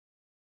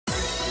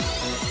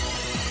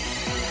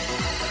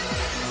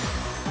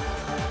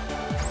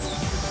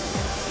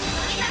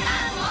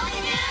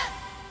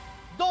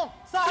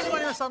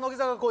ました乃木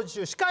坂工事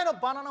中司会の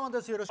バナナマン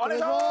です。よろしくお願い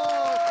します。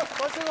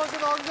そして乃木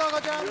坂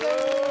チャンネル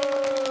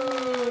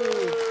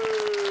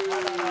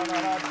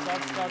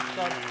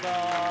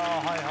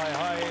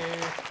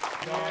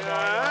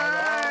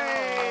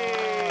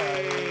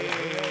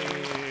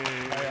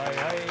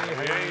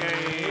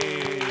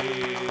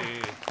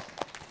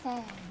せー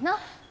の、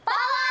パ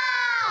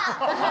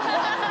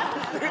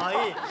ワ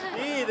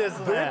ーいいで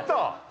すね。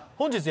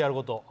本日やる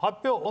こと発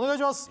表お願い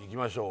します。いき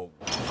ましょ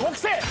う。5期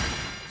生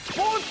ス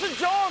ポーツ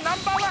女王ナ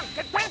ンバーワン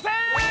決定戦。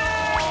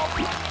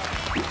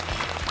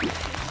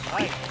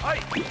はい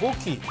5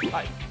期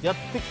やっ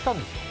てきたん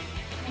ですよ。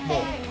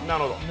もうな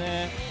るほど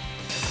ね。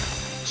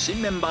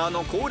新メンバー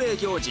の恒例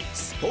行事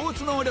スポー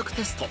ツ能力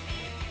テスト。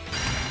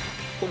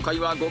今回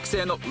は5期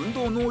生の運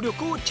動能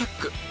力をチェ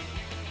ック。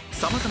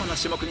さまざまな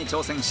種目に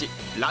挑戦し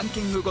ラン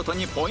キングごと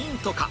にポイン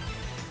ト化。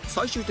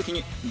最終的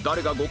に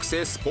誰が5期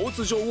生スポー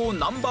ツ女王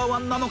ナンバーワ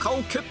ンなのかを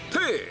決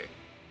定。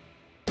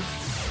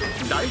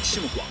第1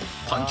種目は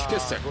短期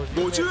決戦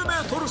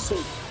 50m 走。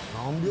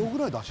何秒ぐ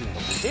らい出しるん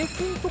だ。平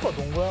均とか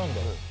どんぐらいなん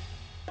だろう。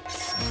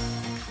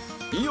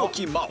伊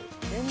沖真央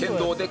剣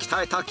道で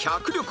鍛えた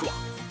脚力は。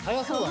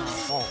速そうだな。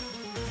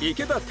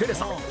池田テレ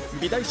サ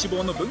美大志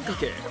望の文化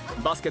系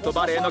バスケと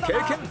バレーの経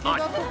験あ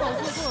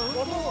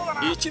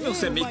り。一ノ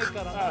瀬美空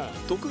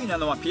得意な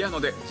のはピアノ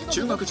で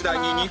中学時代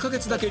に2ヶ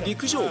月だけ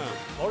陸上部。あ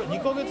れ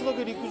2ヶ月だ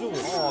け陸上部。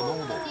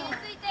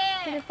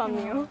テレパ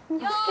見よう。バスケ部で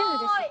す、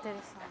テレ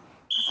さん。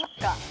そっ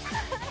か。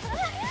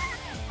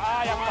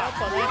やっぱ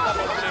ね。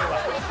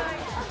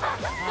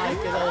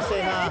池田遅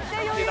えな。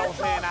池田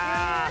遅え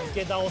な。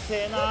池田遅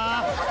え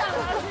な。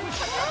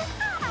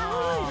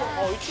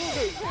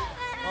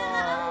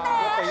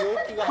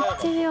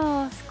8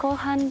秒後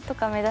半と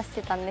か目指し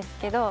てたんです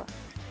けど、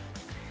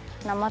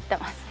なまって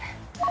ますね。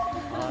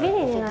ビリ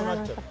になら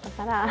なかった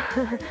から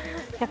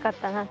よかっ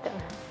たなって思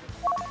います。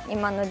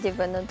今の自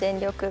分の全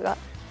力が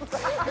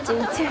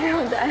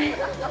11秒台。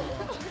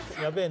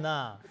やべえ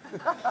な。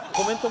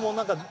コメントも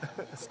なんか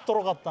すっと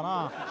ろかった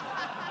な。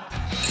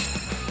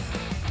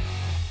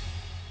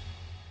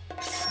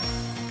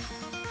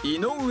井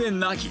上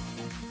凪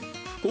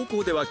高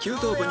校では弓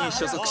道部に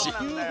所属し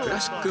クラ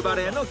シックバ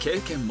レエの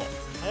経験も。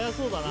速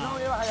そうだな。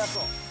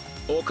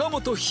岡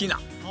本ひな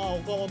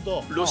岡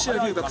本ロシア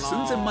留学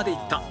寸前まで行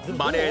った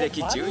バレエ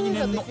歴12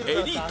年の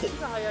エリート。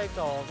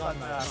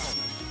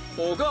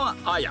小川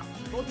彩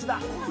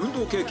運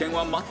動経験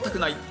は全く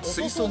ない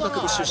吹奏楽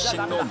部出身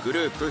のグ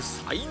ループ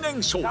最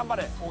年少。頑張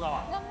れ小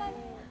川。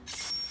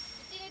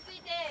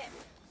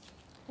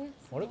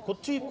あれこっ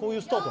ちこうい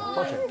うスタートなの。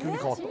確かに急に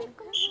変わった。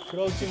ク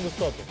ラウチングス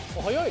ター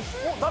ト。早い。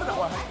誰だ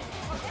これ。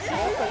早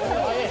い。あ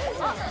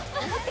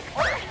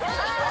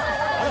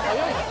れ早い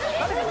な。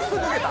誰が靴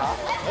脱げた。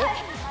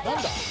な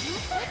んだ。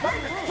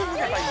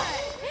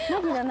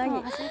ナギだナギ。だ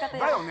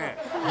よね。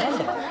なん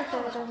だ。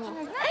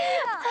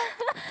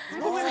で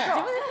も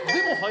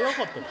早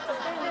かった。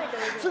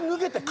靴脱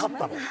げて勝っ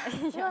たの。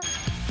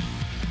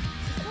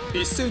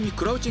一斉に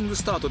クラウチング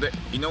スタートで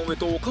井上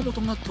と岡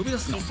本が飛び出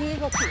すが、姿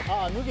勢が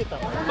脱げた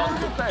の。なん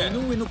と井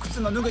上の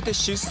靴が脱げて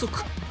失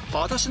速。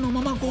裸足の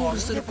ままゴール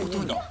すること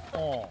に。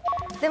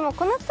でも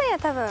この2人は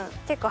多分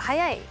結構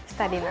速い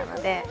2人なの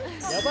でや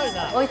ばい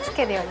な。追いつ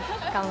けるように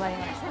頑張り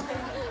ました。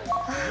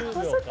遅く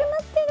なってる、ど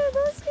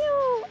うしよ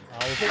う。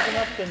遅く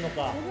なってんの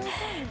か。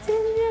全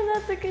然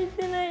納得いっ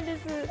てないで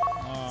す。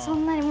そ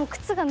んなにもう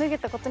靴が脱げ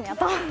たことに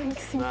頭がい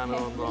きすぎて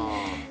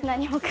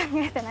何も考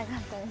えてなか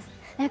ったです。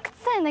靴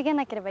さえ脱げ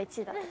なければ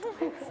1位だったと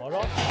思い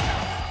ま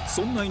す。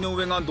そんな井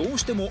上がどう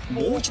しても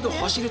もう一度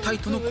走りたい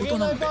とのこと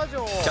なので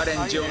チャレ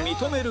ンジを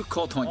認める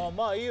ことに。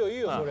まあいいよそ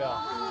り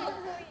ゃ。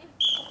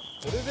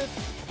これで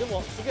でも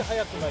すげえ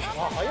速くない。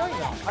早いな。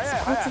ス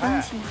ポーツ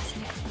男子の走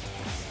り方。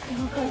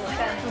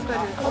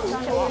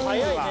早い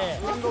ね。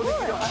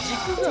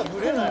軸がぶ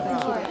れない。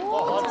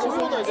8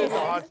秒台出た。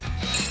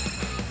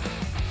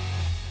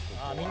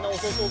みんな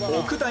遅そうだな。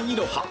奥田い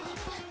ろは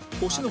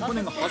腰の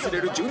骨が外れ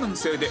る柔軟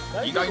性で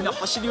意外な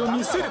走りを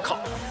見せる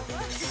か。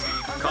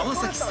川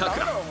崎さく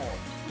らフ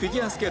ィギ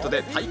ュアスケート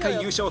で大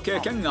会優勝経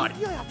験があり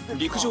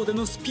陸上で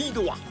のスピー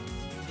ドは。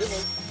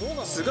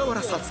菅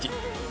原さつき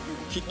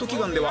ヒット祈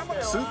願では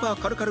スーパー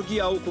カルカル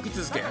ギアをこぎ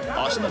続け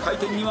足の回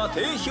転には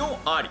定評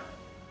あり。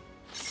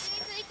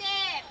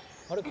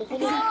あれここ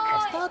のス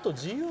タート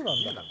自由なんだ。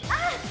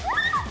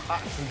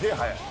すげえ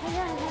速い。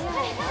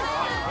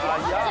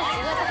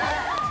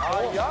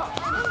早い。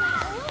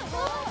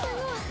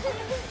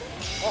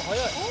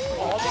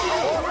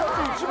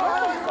一番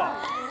早いか。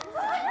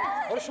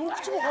あれ小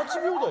吉も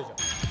8秒台じゃん。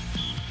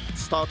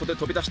スタートで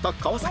飛び出した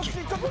川崎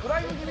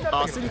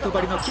アスリート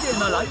ばりの綺麗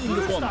なランニン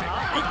グフォームで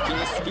一気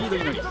にスピード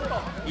に乗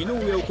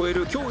り井上を超え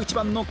る今日一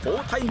番の好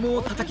タイム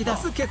を叩き出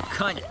す結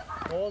果に。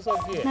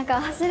なん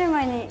か走る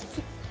前に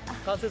緊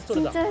関節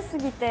取れた。張しす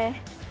ぎて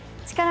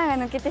力が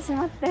抜けてし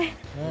まって、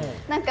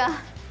なんか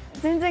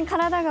全然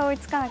体が追い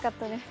つかなかっ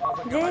たです。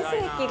全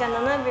盛期が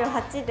7秒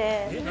8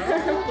で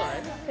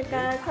だか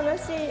ら楽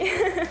しい。ちょ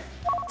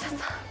っ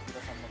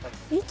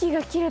と息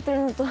が切れて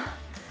るのと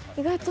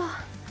意外と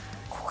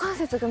股関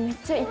節がめっ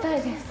ちゃ痛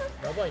いです。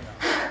ばいな。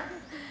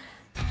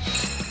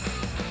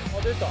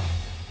あ、出た。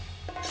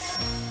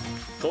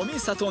富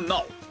里奈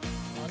央、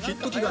ヒ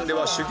ット祈願で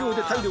は修行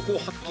で体力を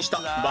発揮した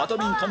バド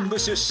ミントン部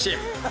出身。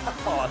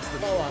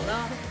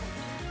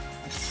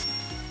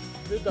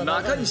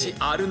中西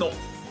アルノ、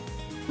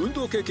運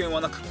動経験は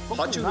なく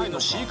爬虫類の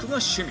飼育が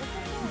趣味、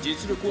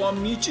実力は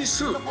未知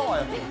数。なんでパ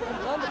ワー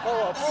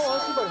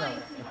縛りなの。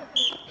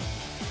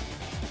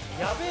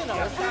やべえな、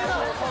遅いな。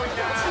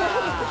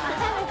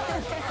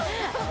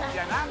い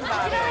や、なん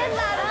だあれ。や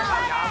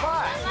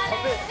ばい。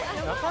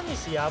中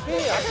西や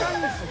べえやつ。中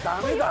西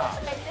ダメだ。わ。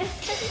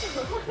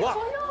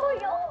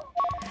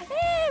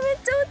めっ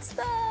ちゃ落ち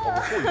た。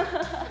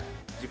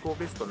自己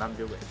ベスト何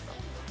秒ぐらいですか。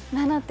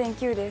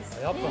7.9で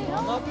す。やっぱ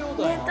7秒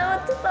め台。っち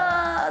ゃ落ち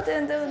た。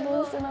全然運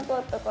動してなか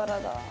ったから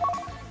だ。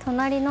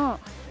隣の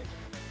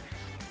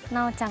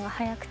なおちゃんが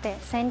速くて、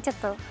それにちょっ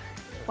と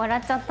笑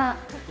っちゃった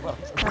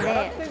の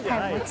で、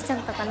タイム落ちちゃっ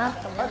たかな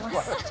と思い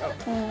ます。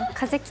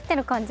風切って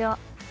る感じは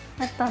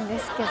あったんで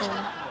すけど。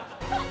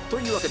と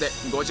いうわけで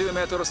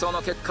 50m 走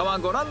の結果は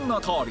ご覧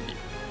の通りに、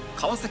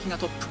川崎が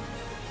トッ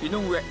プ、井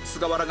上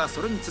菅原が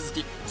それに続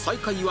き、最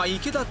下位は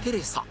池田テ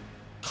レサ。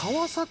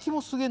川崎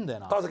もすげえんだよ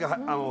な。川崎は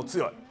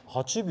強い。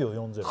8秒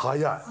40。速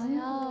い。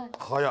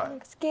速い。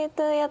スケー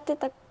トやって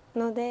た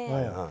ので、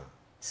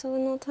そ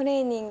のト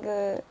レーニン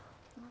グ。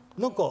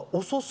なんか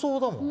遅そ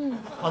うだもん。おっ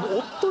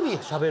とり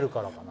喋る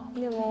からかな。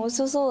でも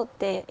遅そうっ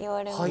て言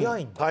われます。早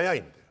いんだ。速い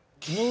んだよ。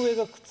井上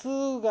が靴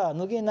が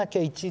脱げなき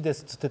ゃ1位で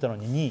すっつってたの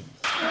に2位。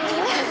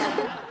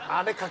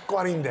あれかっこ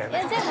悪いんだよ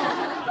ね。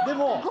で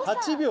も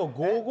8秒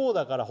55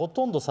だからほ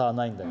とんど差は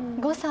ないんだよ。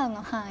誤差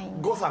の範囲。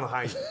誤差の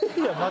範囲。いや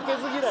負け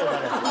ず嫌いだね。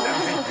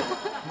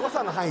誤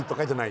差の範囲と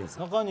かじゃないんです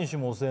よ。中西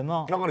も遅え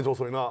な。中西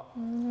遅いな。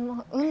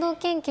運動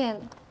経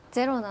験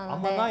ゼロなあ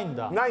んので。まないん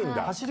だ。ないん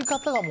だ。走り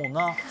方がもう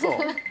な。そう。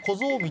小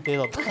僧みてえ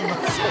だったもんな。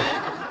待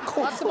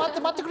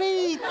ってくれ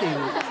ーっていう。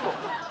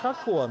過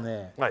去は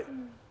ね。はい。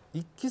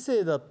1期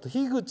生だと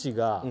樋口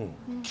が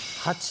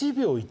8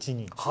秒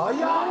12。速っ。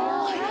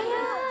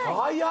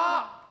速っ。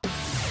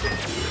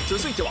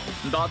続いては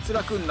脱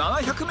落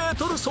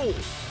 700m 走。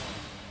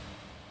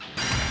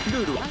ル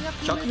ールは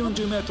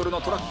 140m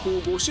のトラックを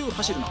5周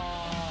走るが、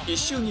1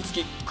周につ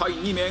き下位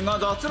2名が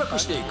脱落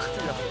していく。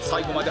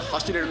最後まで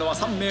走れるのは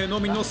3名の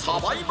みのサ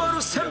バイバ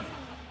ル戦。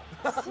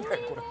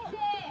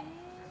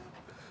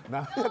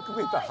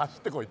700m 走っ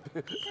てこいっ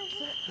て。こ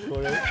れど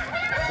んどん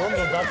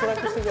脱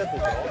落していくやつで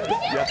しょ。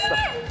やった。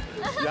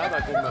や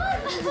だこんなの。な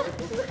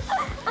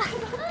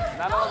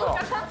るほど。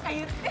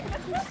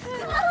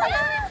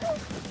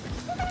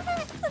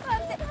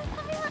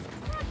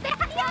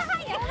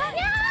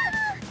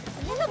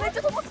めっち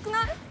ゃ飛ばすく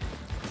ない？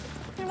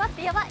待っ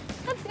てやばい。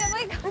待ってやば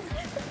いかも。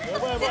や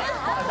ばいやばい。あ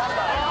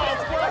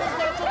そこら辺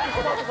からちょっと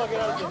トマトかけ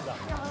られてんだ。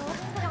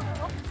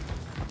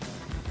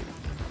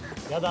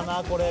やだ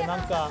なこれ、な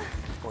んか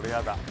これ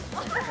やだ。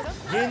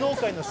芸能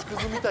界の縮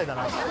図みたいだ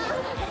な。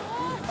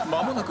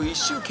まもなく1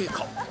周経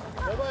過。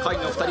下位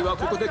の2人は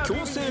ここで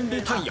強制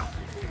リタイア。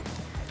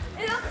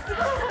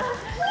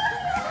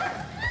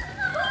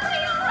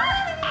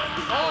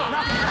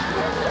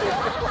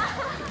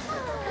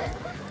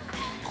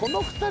こ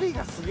の2人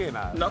がすげえ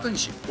な。中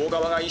西小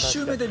川が1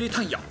周目でリ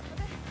タイア。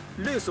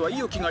レースは伊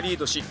予木がリー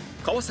ドし、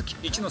川崎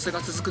一ノ瀬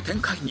が続く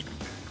展開に。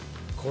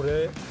こ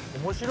れ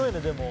面白いね。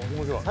でも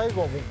面白い。最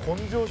後はもう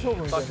根性勝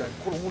負みたいな。確かに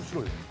これ面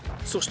白い。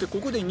そしてこ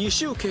こで2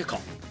周経過。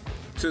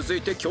続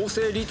いて強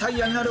制リタ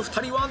イアになる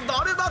2人は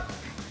誰だ。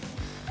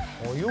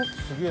およく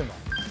すげえな。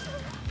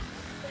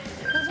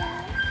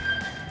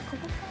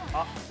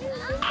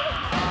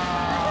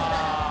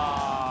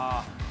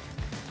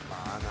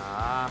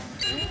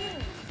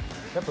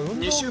やっぱ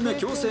2周目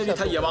強制リ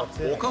タイアは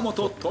岡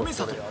本富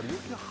里。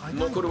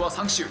残るは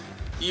3周。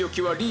伊予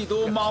木はリー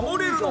ドを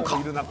守れるのか。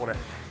いるなこれ。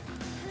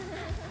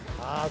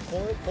ああ、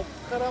こっ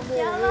からもう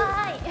や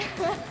ばい。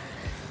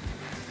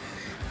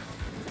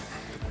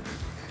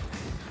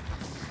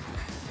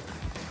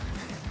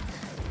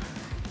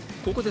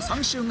ここで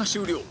3周が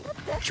終了。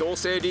強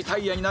制リタ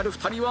イアになる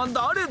2人は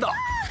誰だ。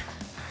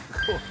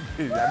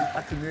やり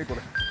たくねえこ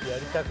れ。や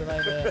りたくない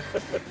ね。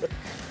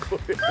こ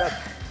れや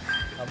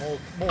あ、もう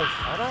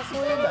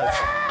争えない。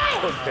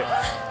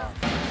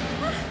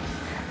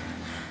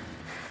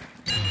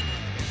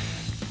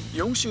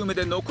4周目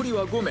で残り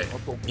は5名。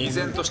依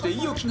然として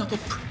伊予木がト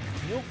ップ。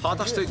果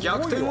たして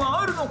逆転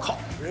はあるのか。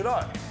偉い。体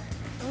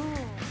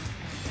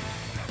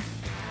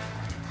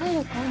力あり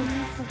ま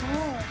す。すごい。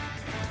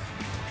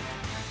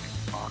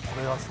こ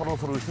れはそろ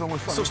そろ後ろの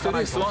人はそしてレ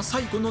ースは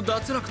最後の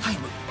脱落タイ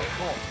ム。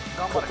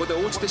ここで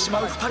落ちてしま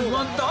う2人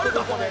は誰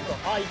だ。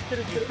あ、いって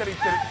るいってるいっ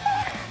てる。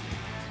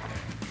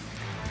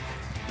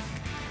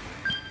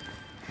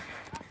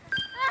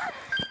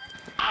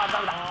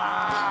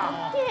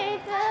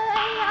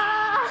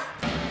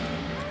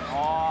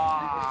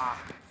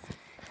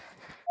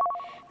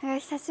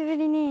久しぶ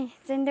りに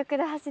全力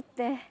で走っ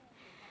て、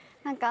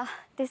なんか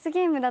デス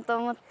ゲームだと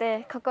思っ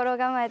て心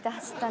構えて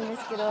走ったんで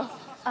すけど、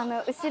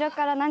後ろ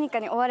から何か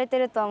に追われて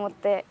ると思っ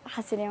て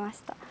走りま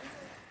した。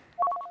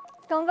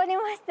頑張り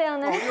ましたよ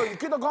ね。いや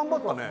池田頑張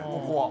ったね。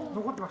ここは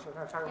残ってました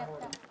よね、最後の方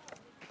で。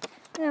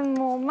で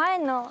も前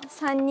の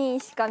3人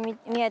しか見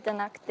えて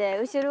なくて、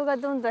後ろが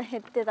どんどん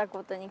減ってた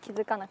ことに気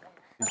づかなかっ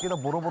た。池田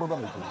ボロボロだ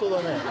ね。本当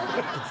だね。ず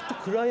っ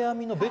と暗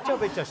闇のべちゃ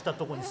べちゃした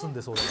とこに住ん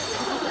でそうだ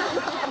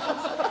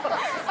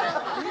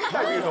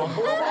だけどボロ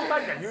ボロ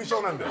大会優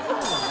勝なんだよ。でも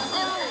自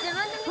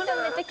分で見た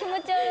らめっちゃ気持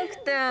ち悪く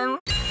て。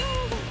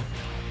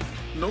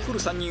残る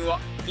3人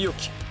は伊予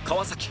木、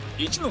川崎、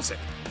一ノ瀬。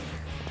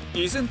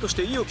依然とし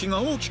て伊予木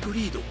が大きく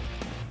リード。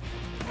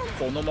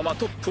このまま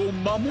トップを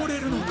守れ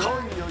るのか。すごい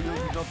余裕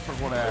だった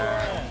これ。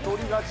一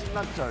人勝ちに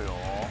なっちゃうよ。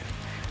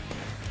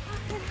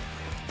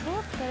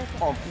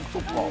あ、そ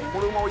っか。こ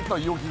れもいったら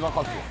伊予木が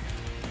勝つわ。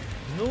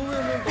井上もバ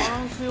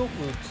ランスよく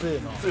強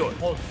いな。強い。あ、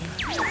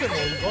一ノ瀬も意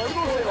外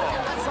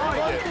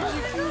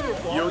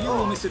と余裕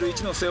を見せる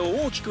一ノ瀬を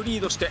大きくリ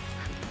ードして、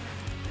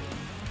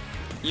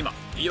今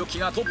伊予木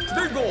がトップでゴ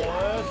ー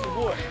ル。す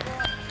ごい。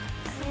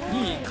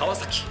2位川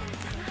崎、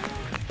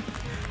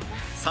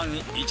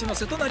3位一ノ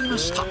瀬となりま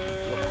した。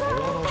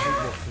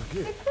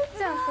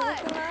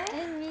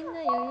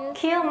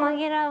気を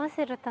紛らわ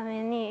せるた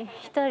めに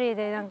一人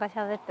でなんか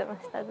喋ってま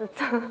した、ずっ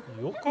と。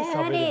よく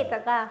喋無理る。と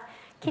か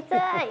きついと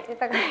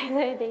か一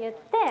人で言って、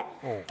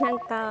なん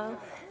か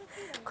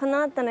こ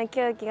の後の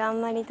競技があん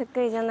まり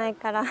得意じゃない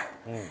から、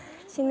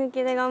死ぬ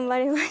気で頑張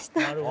りまし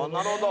た。なるほど。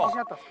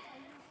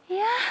い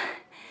や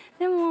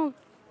でも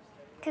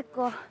結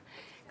構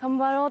頑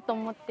張ろうと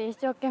思って一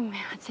生懸命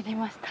走り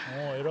ました。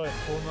もう偉い。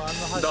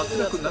脱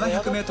落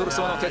 700m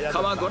走の結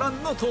果はご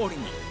覧の通りに。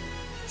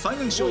最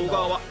年少小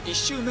川は1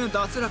周目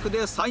脱落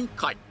で最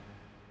下位。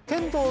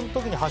剣道の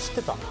時に走っ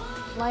てた。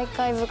毎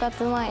回部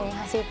活前に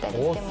走ったりし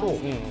てます。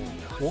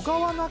小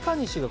川中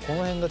西がこ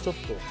の辺がちょっ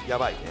とや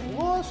ばいね。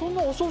小川そん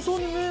な遅そう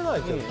に見えな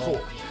いけどな。そ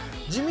う。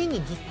地味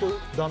にずっと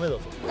ダメだと。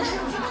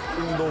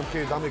運動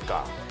系ダメ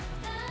か。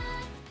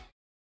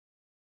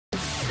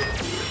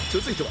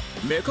続いては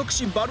目隠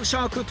しバルシ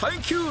ャーク耐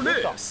久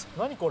レース。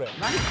何これ。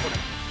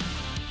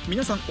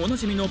皆さんおな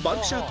じみのバ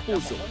ルシャークポー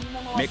ズを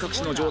目隠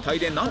しの状態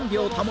で何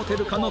秒保て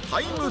るかの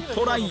タイム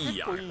トラ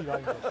イアル。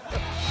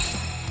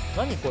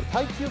何これ、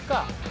耐久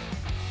か。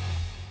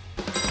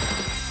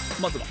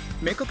まずは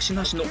目隠し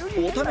なしの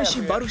お試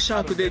しバルシャ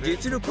ークで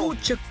実力を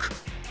チェック。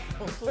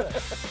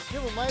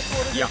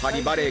やは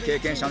りバレエ経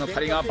験者の2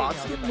人が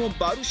抜群の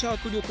バルシャー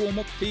ク力を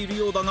持っている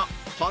ようだが、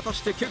果た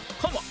して結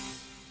果は。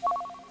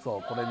そ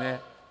うこれ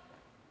ね。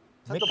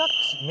目隠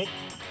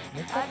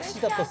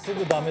しだとす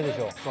ぐダメでし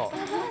ょ。そう。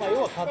まあ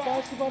要は片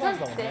足バランス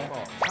だもんね。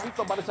ちゃん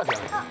とバルシャークや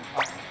る。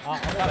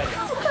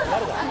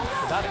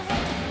誰だ。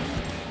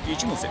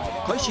一ノ瀬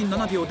開始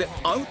7秒で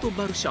アウト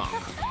バルシャー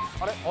ク。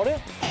あれ。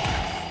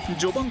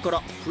序盤か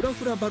らフラ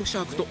フラバルシ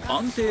ャークと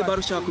安定バ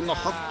ルシャークが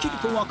はっきり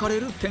と分かれ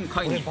る展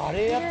開に。バ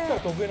レエやってたら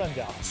得意なん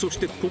じゃん。そし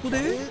てここで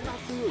ダメだ。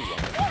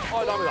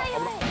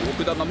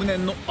奥田が無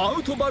念のア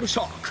ウトバルシ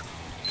ャーク。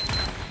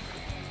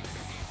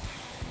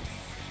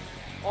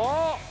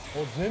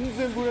全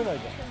然ブレない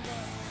じゃ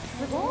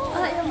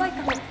ん。やばい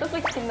かも。どこ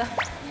行ってんだ。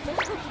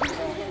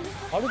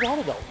あれ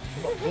誰だ。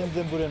全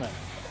然ブレない。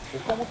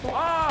岡本。こ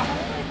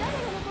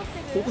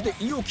こで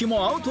伊予木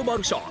もアウトバ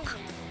ルシャーク。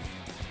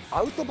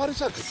アウトバル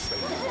シャークっ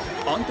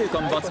て安定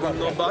感抜群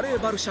のバレー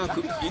バルシャーク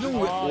井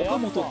上岡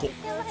本と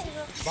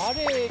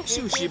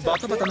終始バ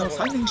タバタの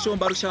最年少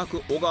バルシャー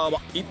ク小川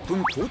は1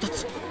分到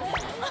達。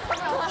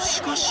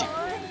しかし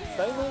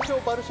最年少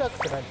バルシャー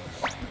クって何。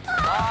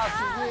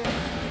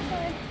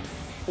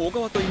小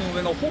川と井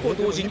上がほぼ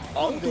同時に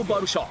アウト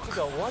バルシャー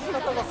ク。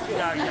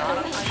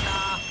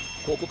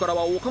ここから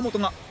は岡本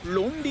が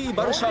ロンリー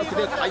バルシャーク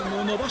でタイ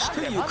ムを伸ばして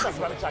いく。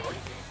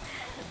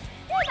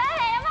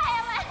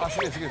す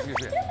げえ。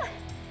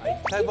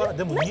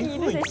でも2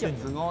分いってん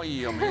の。すご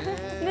いよね。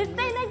絶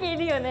対なきい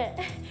るよね。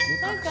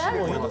なんかある。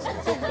そっ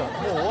か、も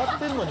う終わっ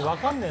てんのに分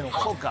かんねえのか。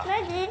そうか。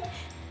何？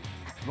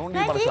ロンリ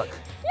ーバルシャーク。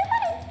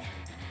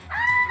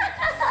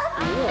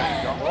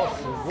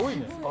すごい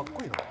ね。かっ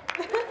こいいな。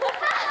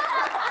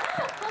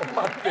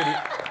待ってる。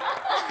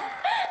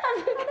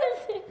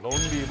ロンリ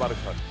ーバル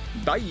シャーク。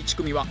第1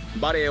組は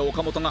バレエ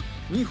岡本が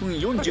2分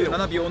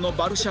47秒の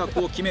バルシャー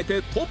クを決め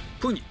てトッ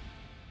プに。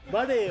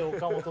バレエ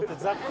岡本って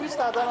ざっくりし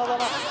たあだ名だ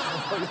な。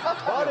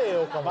バレエ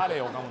岡本。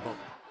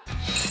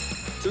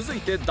続い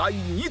て第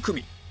2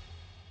組。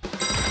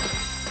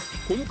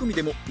この組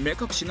でも目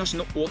隠しなし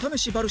のお試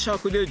しバルシャー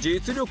クで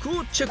実力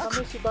をチェッ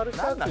ク。試しバルシ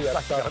ャークや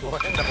った。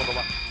変な言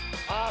葉。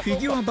フィ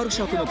ギュアバル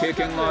シャークの経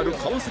験がある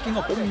川崎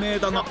が本命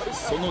だが、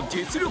その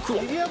実力は。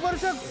フィギュアバル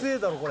シャーク強え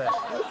だろこれ。フ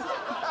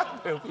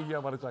ィギュ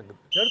アバルシャーク。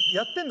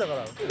やってんだか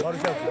らバル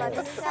シャークを。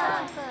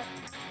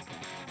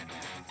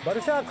バ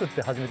ルシャークっ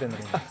て始めてんの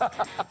に。も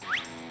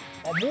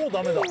う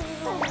ダメだ。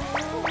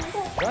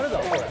誰だ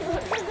これ。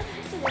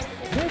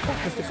目隠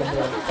してかも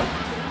う。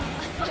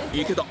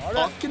池田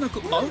あっけなく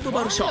アウト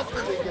バルシャーク。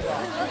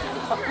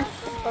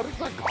ア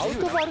ウ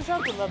トバルシャ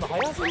ークになるの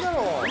早すぎだ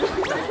ろ。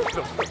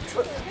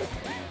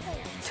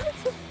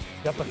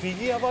やっぱフィ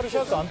ギュアバルシ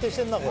ャーク安定し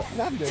てんなこれ。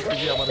なんでフィ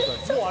ギュアバルシャ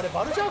ーク？もうあれ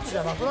バルシャークじ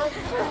ゃなくない？こ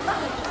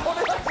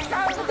れは違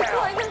うんだよ。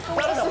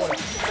誰だこれ？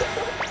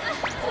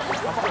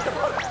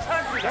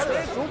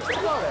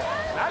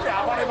なんで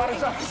暴れバル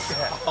シャークって。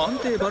安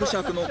定バルシャ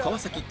ークの川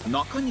崎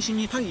中西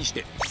に対し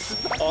て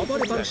暴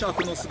れバルシャー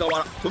クの菅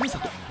原富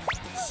里、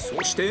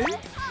そして暴れ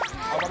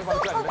バル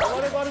シャーク。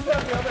暴れバルシャ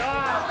ークやべえ。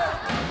あ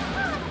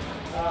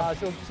あ、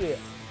ショック。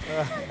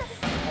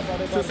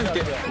続い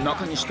て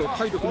中西と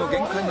体力の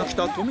限界が来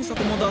た富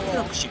里も脱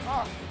落し、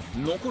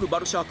残るバ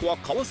ルシャークは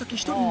川崎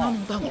一人な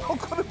のだが、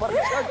残るバル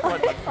シャークは違う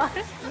ん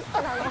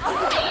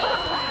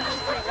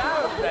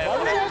だよ。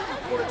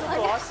これちょっ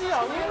と足上げな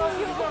す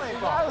ぎじゃない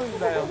か。違うん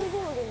だよ。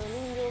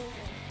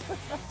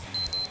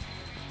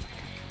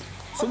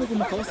その後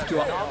も川崎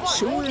は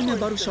省エネ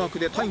バルシャーク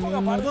でタイム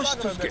を伸ばし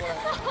続け、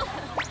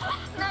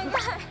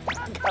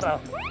ま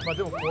あ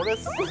でもこれ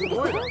すご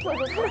いな。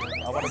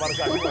暴れバル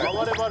シャーク。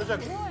暴れバルシャー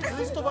ク。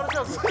ツイストバルシ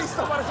ャーク。ツイス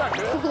トバルシャーク。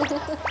ど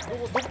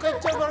っか行っ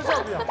ちゃうバルシャ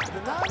ークやん。なん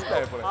だ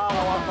よこれ。ああ、終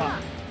わ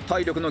っ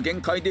体力の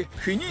限界で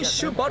フィニッ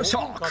シュバルシャ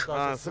ーク。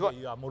あーすごい。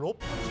いやもう6分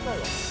近い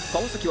わ。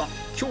川崎は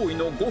驚異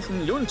の5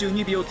分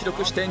42秒を記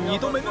録して2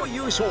度目の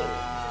優勝。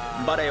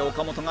バレー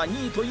岡本が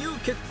2位という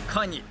結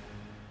果に。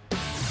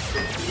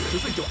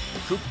続いては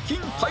腹筋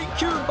耐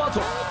久バト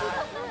ル。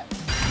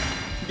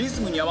リ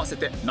ズムに合わせ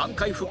て何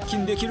回腹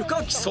筋できる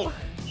か競う。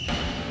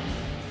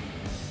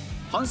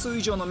半数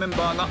以上のメン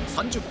バーが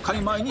30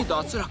回前に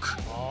脱落。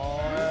こ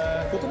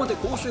こまで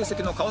好成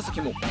績の川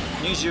崎も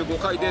25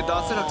回で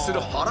脱落する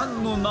波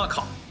乱の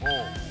中、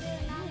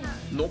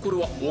残る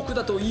は奥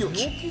田と伊予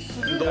木。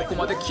どこ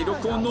まで記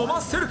録を伸ば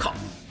せるか。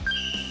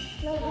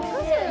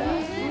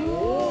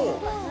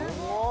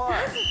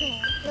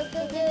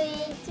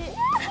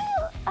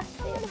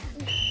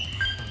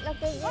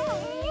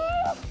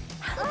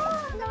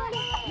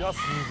いやす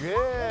げえ。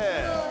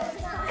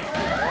あ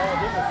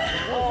でもす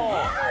ごい。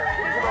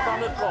これダ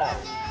メか。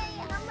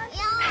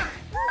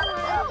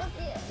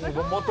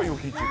またよ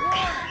き1。66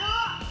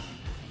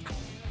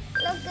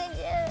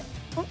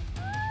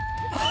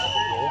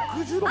も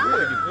できる。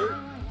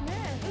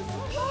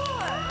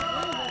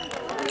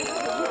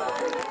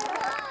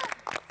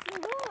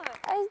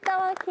明日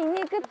は筋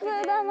肉痛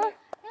だな。疲れ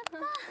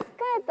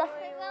た。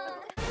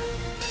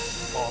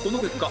この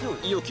結果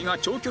伊予木が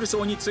長距離走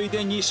に次いで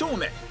2勝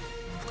目、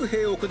伏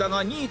兵奥田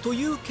が2位と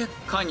いう結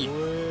果に。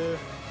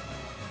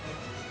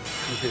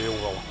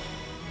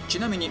ち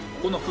なみに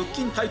この腹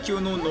筋耐久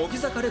の乃木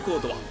坂レコ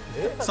ードは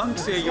3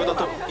期生与田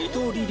と伊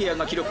藤リリア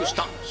が記録し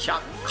た100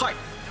回。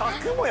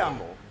100もやん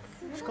の？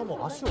しか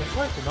も足を押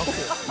さえてなくて。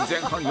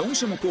前半4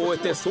種目を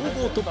終えて総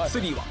合トップ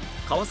3は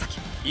川崎、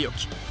伊予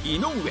木、井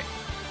上。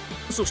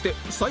そして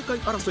最下位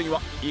争い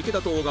は池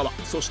田と小川、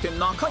そして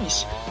中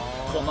西。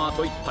この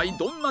後一体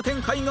どんな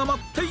展開が待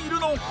っている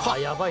のか。あ、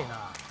やばいな。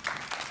は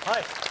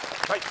い、はい。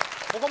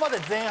ここまで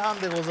前半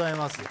でござい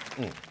ます、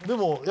で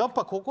もやっ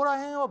ぱここら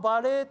辺は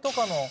バレーと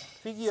かの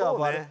フィギュア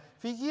バレー、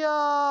フィギュ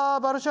ア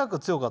バルシャーク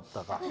強かっ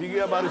たか。フィギ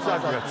ュアバルシャー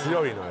クが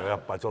強いのよや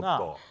っぱちょっ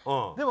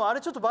と。でもあ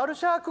れちょっとバル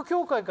シャーク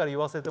協会から言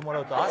わせても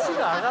らうと足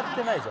が上がっ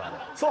てないじゃん。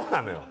そう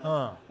なのよ。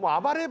も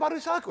う暴れバル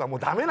シャークはもう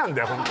ダメなん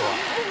だよ本当は。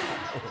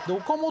で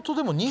岡本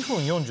でも2分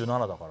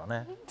47だか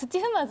らね。土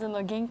踏まず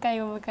の限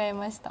界を迎え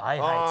ました。はい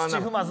はい、土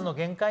踏まずの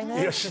限界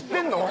ね。いや知って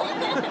んの？よ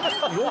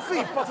く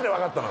一発で分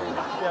かったの。い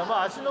や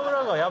まあ足の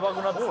裏がやば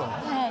くなってたね。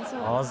はい、そう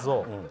です。あ、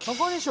そう。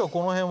中西は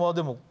この辺は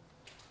でも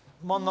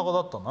真ん中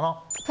だったんだ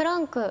な。プラ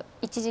ンク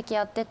一時期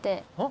やって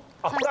て。あ、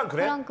プランク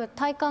ね。プランク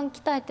体幹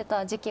鍛えて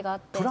た時期があっ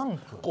て。プラン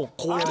ク。こ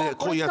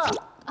ういうやつ。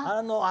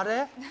あ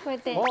れ？こうやっ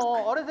て。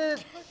あれで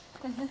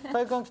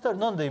体幹鍛える。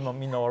なんで今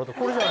みんな笑って？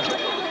これじゃない。何？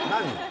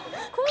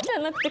こうじゃ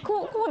なくて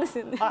こうです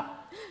よね。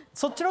あ、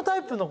そっちのタ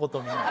イプのこと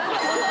みんな。あ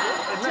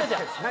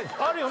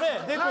るよ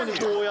ね。デコに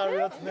こうやる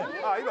やつね。あ、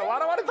今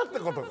笑われたって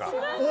ことか。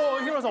おお、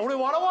日村さん、俺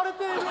笑われ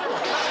てる。おい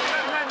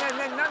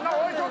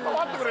ちょっと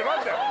待ってくれ、な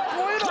んで？こ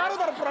ういうのある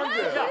だろプランク。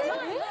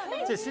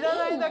知ら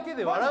ないだけ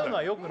で笑うの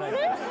は良くない。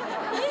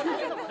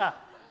あ、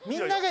み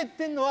んなが言っ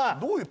てんのは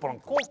どういうプラン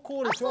ク？こ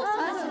うでしょ。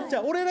じゃ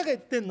あ俺らが言っ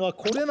てんのは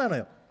これなの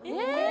よ。い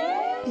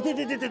て。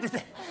か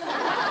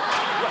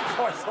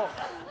わいそう。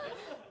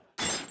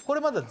こ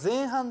れまだ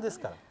前半です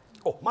から。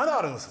お、まだ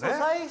あるんですね。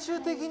最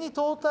終的に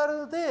トータ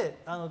ル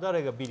で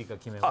誰がビリか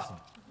決めます。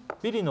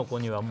ビリの子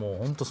にはもう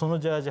本当その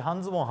ジャージ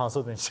半ズボン半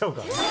袖にしちゃう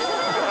からね。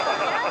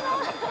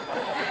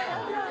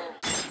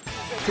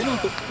この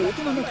後大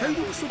人の体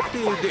力測定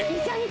で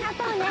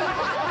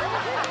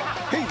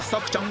ヘイさ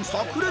くちゃん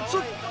炸裂。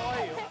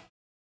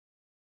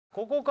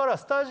ここから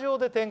スタジオ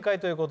で展開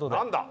ということで、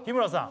なんだ日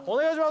村さんお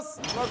願いします。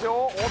いきます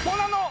よ。大人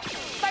の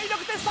体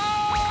力テスト。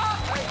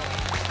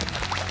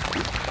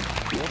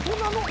大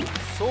人の、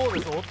そうで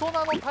す、大人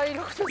の体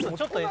力テスト。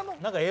ちょっとな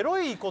んかエロ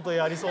いこと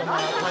やりそうな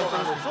タイト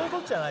ルで、そういうこ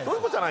とじゃないです。そうい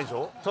うことじゃないでし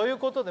ょ。という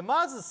ことで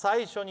まず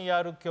最初に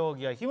やる競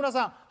技は日村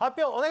さん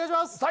発表お願いし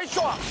ます。最初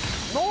は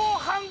ノー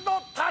ハンド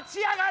立ち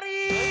上がり。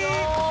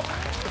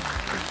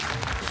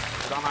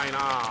知らないな。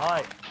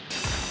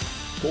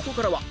ここ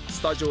からはス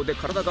スタジオで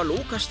体が老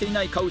化してい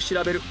ないかを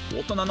調べる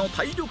大人の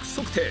体力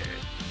測定。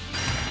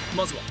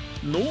まずは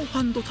ノー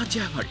ハンド立ち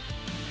上がり。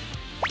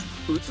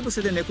うつ伏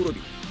せで寝転び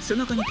背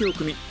中に手を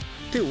組み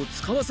手を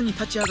使わずに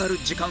立ち上がる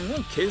時間を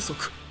計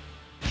測。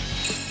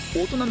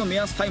大人の目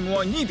安タイム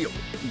は2秒。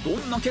ど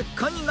んな結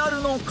果にな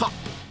るのか。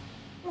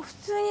もう普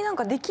通になん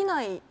かでき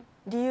ない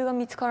理由が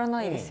見つから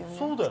ないですよね。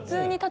そうだよね。普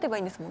通に立てば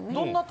いいんですもんね。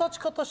どんな立ち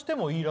方して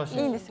もいいらしい。い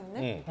いんですよ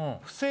ね。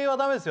不正は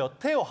ダメですよ。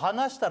手を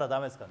離したらダ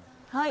メですからね。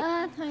はい。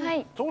は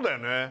い。そうだよ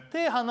ね。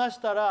手離し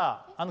た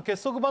ら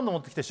結束バンド持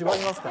ってきて縛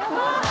りますから。あ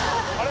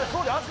れ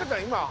そうで、あすかちゃ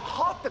ん今は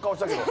ーって顔し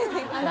たけど。あ、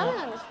ダメ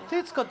なんですね。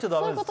手使っちゃ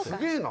ダメですって。す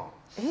げえな。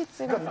す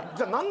ごい。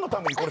じゃあ何の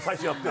ためにこれ最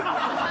初やってるの？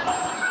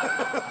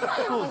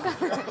そうで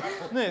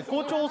すね。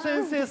校長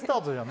先生スタ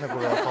ートじゃんね、こ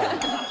れは。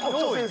校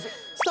長先生ス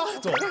ター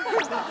ト。校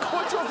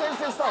長先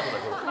生スター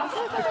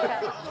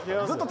トだ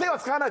よ。ずっと手は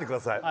使わないでく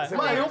ださい。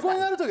まあ横に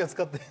なるときは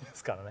使っていいで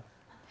すからね。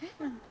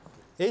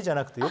じゃ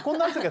なくて横に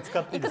なるときは使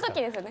っていいですから。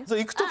行く時ですよね。そう、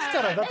行くとき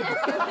からだって。行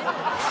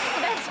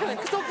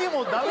くとき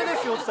もダメで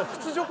すよって言ったら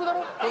屈辱だ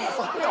ろ。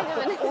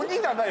鬼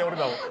じゃない俺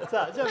だもん。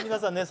さあ、じゃあ皆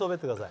さん寝そべっ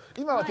てください。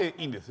今は手い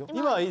いんですよ。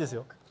今はいいです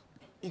よ。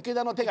池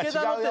田の手が違池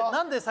田の手、うよ。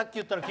なんでさっき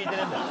言ったら聞いてね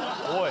えんだよ。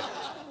おい。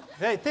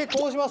ね、手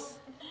こうします。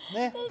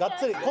ね、がっ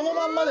つりこの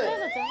まんまで。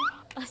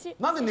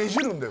なんでねじ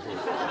るんだよ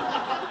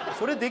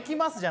それでき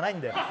ますじゃない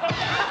んだよ。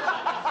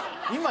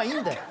今いい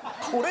んだよ。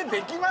これ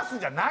できます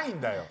じゃないん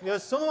だよ。よ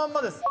し、そのまん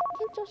まです。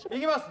い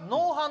きます。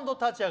ノーハンド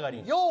立ち上が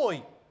り。用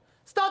意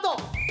スタート。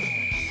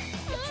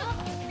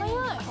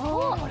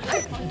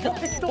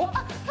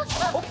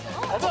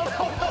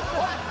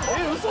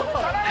嘘だろ。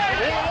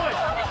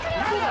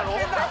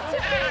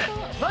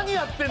何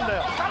やってんだ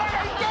よ。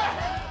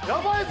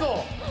やばい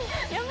ぞ。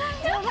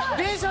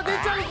電車出ち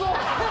ゃうぞ。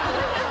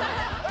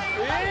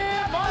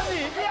マジ？い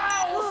や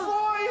遅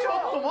いよ。ちょ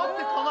っと待って、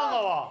神奈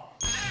川。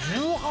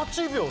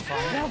18秒3。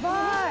やば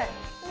い。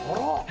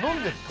なん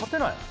で立て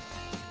ない？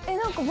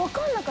なんか分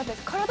かんなかったで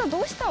す。体ど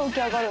うしたら起き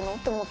上がるのっ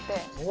て思って。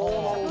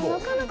な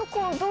かなかこ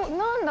う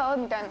なんだ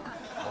みたいな。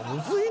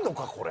むずいの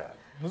かこれ。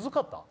むず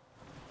かった？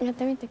やっ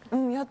てみてくださ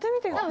い。やって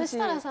みて。多分設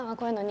楽さんは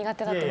こういうの苦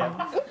手だと思う。いやい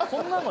や、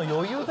こんなの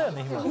余裕だよ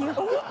ね今。思っ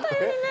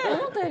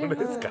たよりね。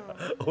ですか。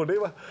俺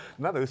は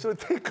なんだ後ろに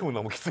手組む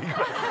のもきついぐらい。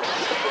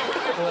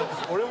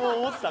俺も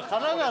思った。神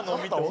奈川の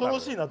見て恐ろ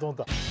しいなと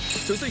思った。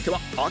続いては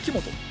秋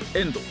元、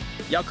遠藤、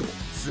八久保、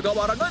菅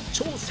原が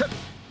挑戦。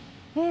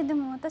で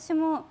も私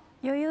も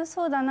余裕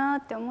そうだな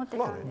って思って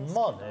たんです。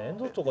まあね、遠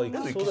藤とか行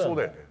きそう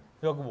だよね。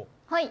八久保。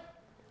はい。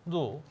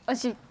どう？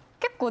私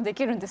結構で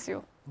きるんです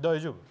よ。大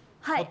丈夫？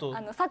はい。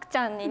さくち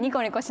ゃんにニ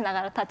コニコしな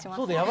がら立ちます。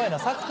そうだ、やばいな。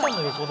さくちゃん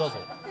の横だぞ。さ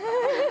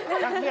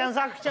くちゃん、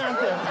さくちゃんっ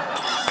て。立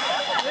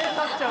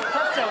っちゃうか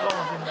も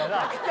しれないな。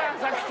さ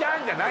くち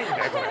ゃんじゃないんだ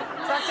よこれ。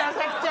さくちゃん、さ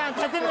くちゃん、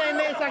立てない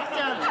ね、さくち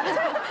ゃん。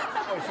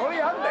それ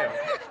やんだよ。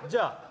じ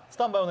ゃあス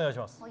タンバイお願いし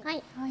ます。はい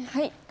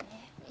はい。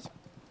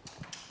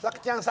さく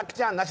ちゃん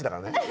なしだか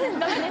らね。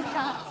ダメです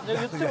か？言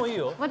ってもいい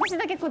よ。私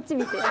だけこっち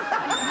見て。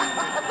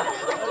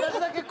私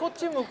だけこっ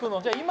ち向く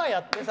の。じゃあ今や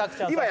って、さく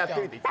ちゃん。今やっ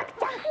てみて。一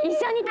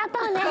緒に立と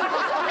うね。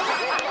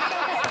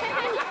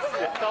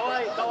か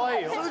わい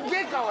いよ。す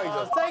げえ可愛い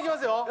ぞ。さあ行きま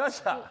すよ。よっ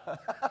しゃ。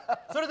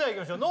それでは行き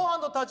ましょう。ノーハ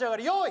ンド立ち上が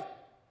り、用意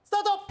スタ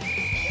ート。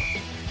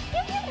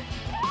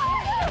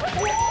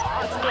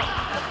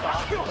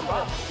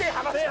手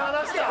離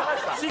し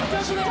た。失格だ。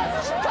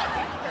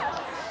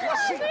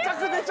失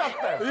格出ちゃっ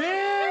たよ。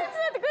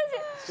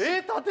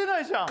立てな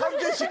いじゃん。完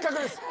全失格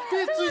です。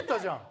手ついた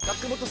じゃん。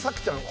八久保とさく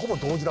ちゃんほぼ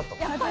同時だった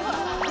もん。立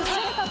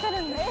て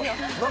るんですよ。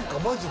なんか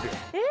マジで。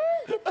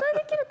絶対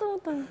できると思っ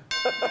たの。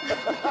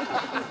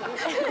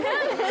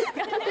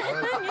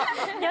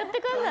やっ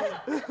てく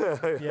だ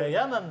さい。いや、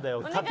嫌なんだ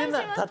よ。立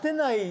て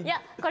ない。い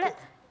や、これ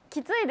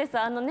きついです。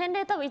年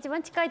齢多分一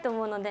番近いと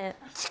思うので。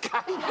近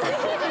い。準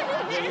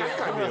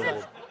備いい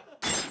ですか？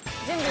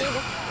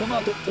この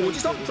後おじ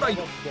さんプライ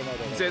ド、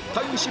絶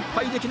対に失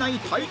敗できない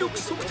体力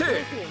測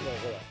定。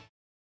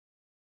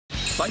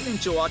最年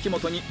長秋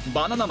元に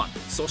バナナマン、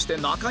そして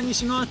中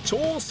西が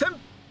挑戦。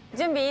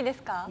準備いいで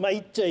すか？まあ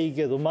言っちゃいい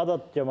けど、まだ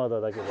っちゃまだ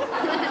だけど。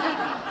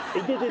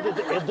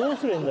どう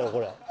すればいいんだろうこ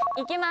れ。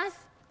いきます。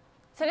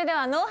それで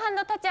はノーハン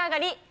ド立ち上が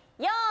り、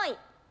用意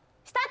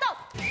スター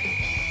ト。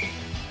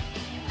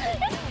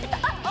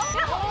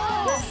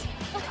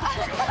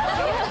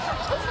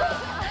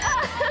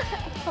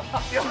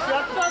やっ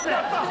たぜ。中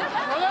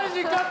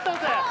西勝ったぜ。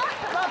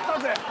勝っ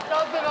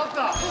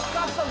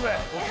たぜ。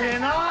遅え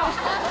な。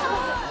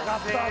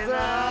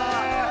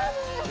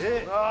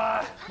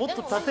もっ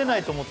と立てな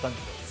いと思ったん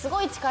ですよ。す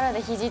ごい力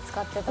で肘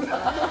使ってたか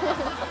ら。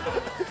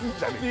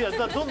いや、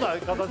どんな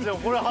形でも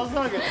これ外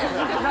さなきゃいけない。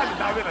なんで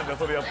ダメなんだよ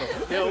それやったの。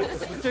いや、ぶっ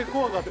ちゃけ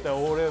怖かったよ。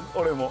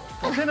俺も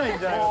立てないん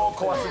じゃないか。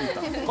怖すぎ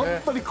た。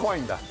本当に怖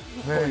いんだ。こ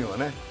ういうのは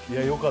ね。い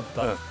や、よかっ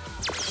た。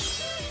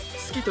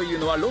好きという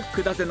のはロッ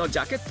クだぜのジ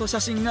ャケット写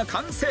真が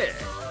完成。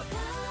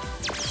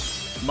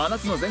真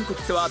夏の全国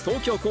ツアー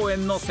東京公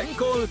演の先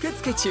行受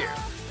付中。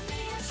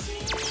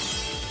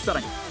さ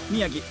らに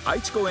宮城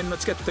愛知公演の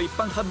チケット一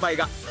般販売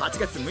が8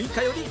月6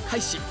日より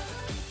開始。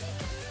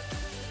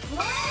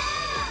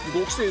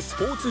5期生ス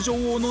ポーツ女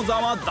王の座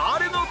は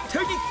誰の手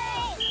に。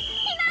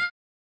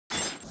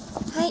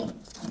はい、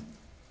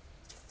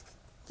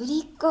ぶ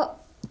りっ子。わ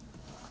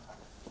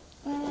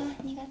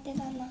ー、苦手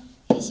だな。よ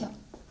いしょ。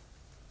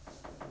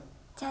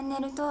チャンネ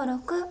ル登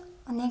録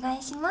お願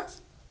いしま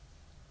す。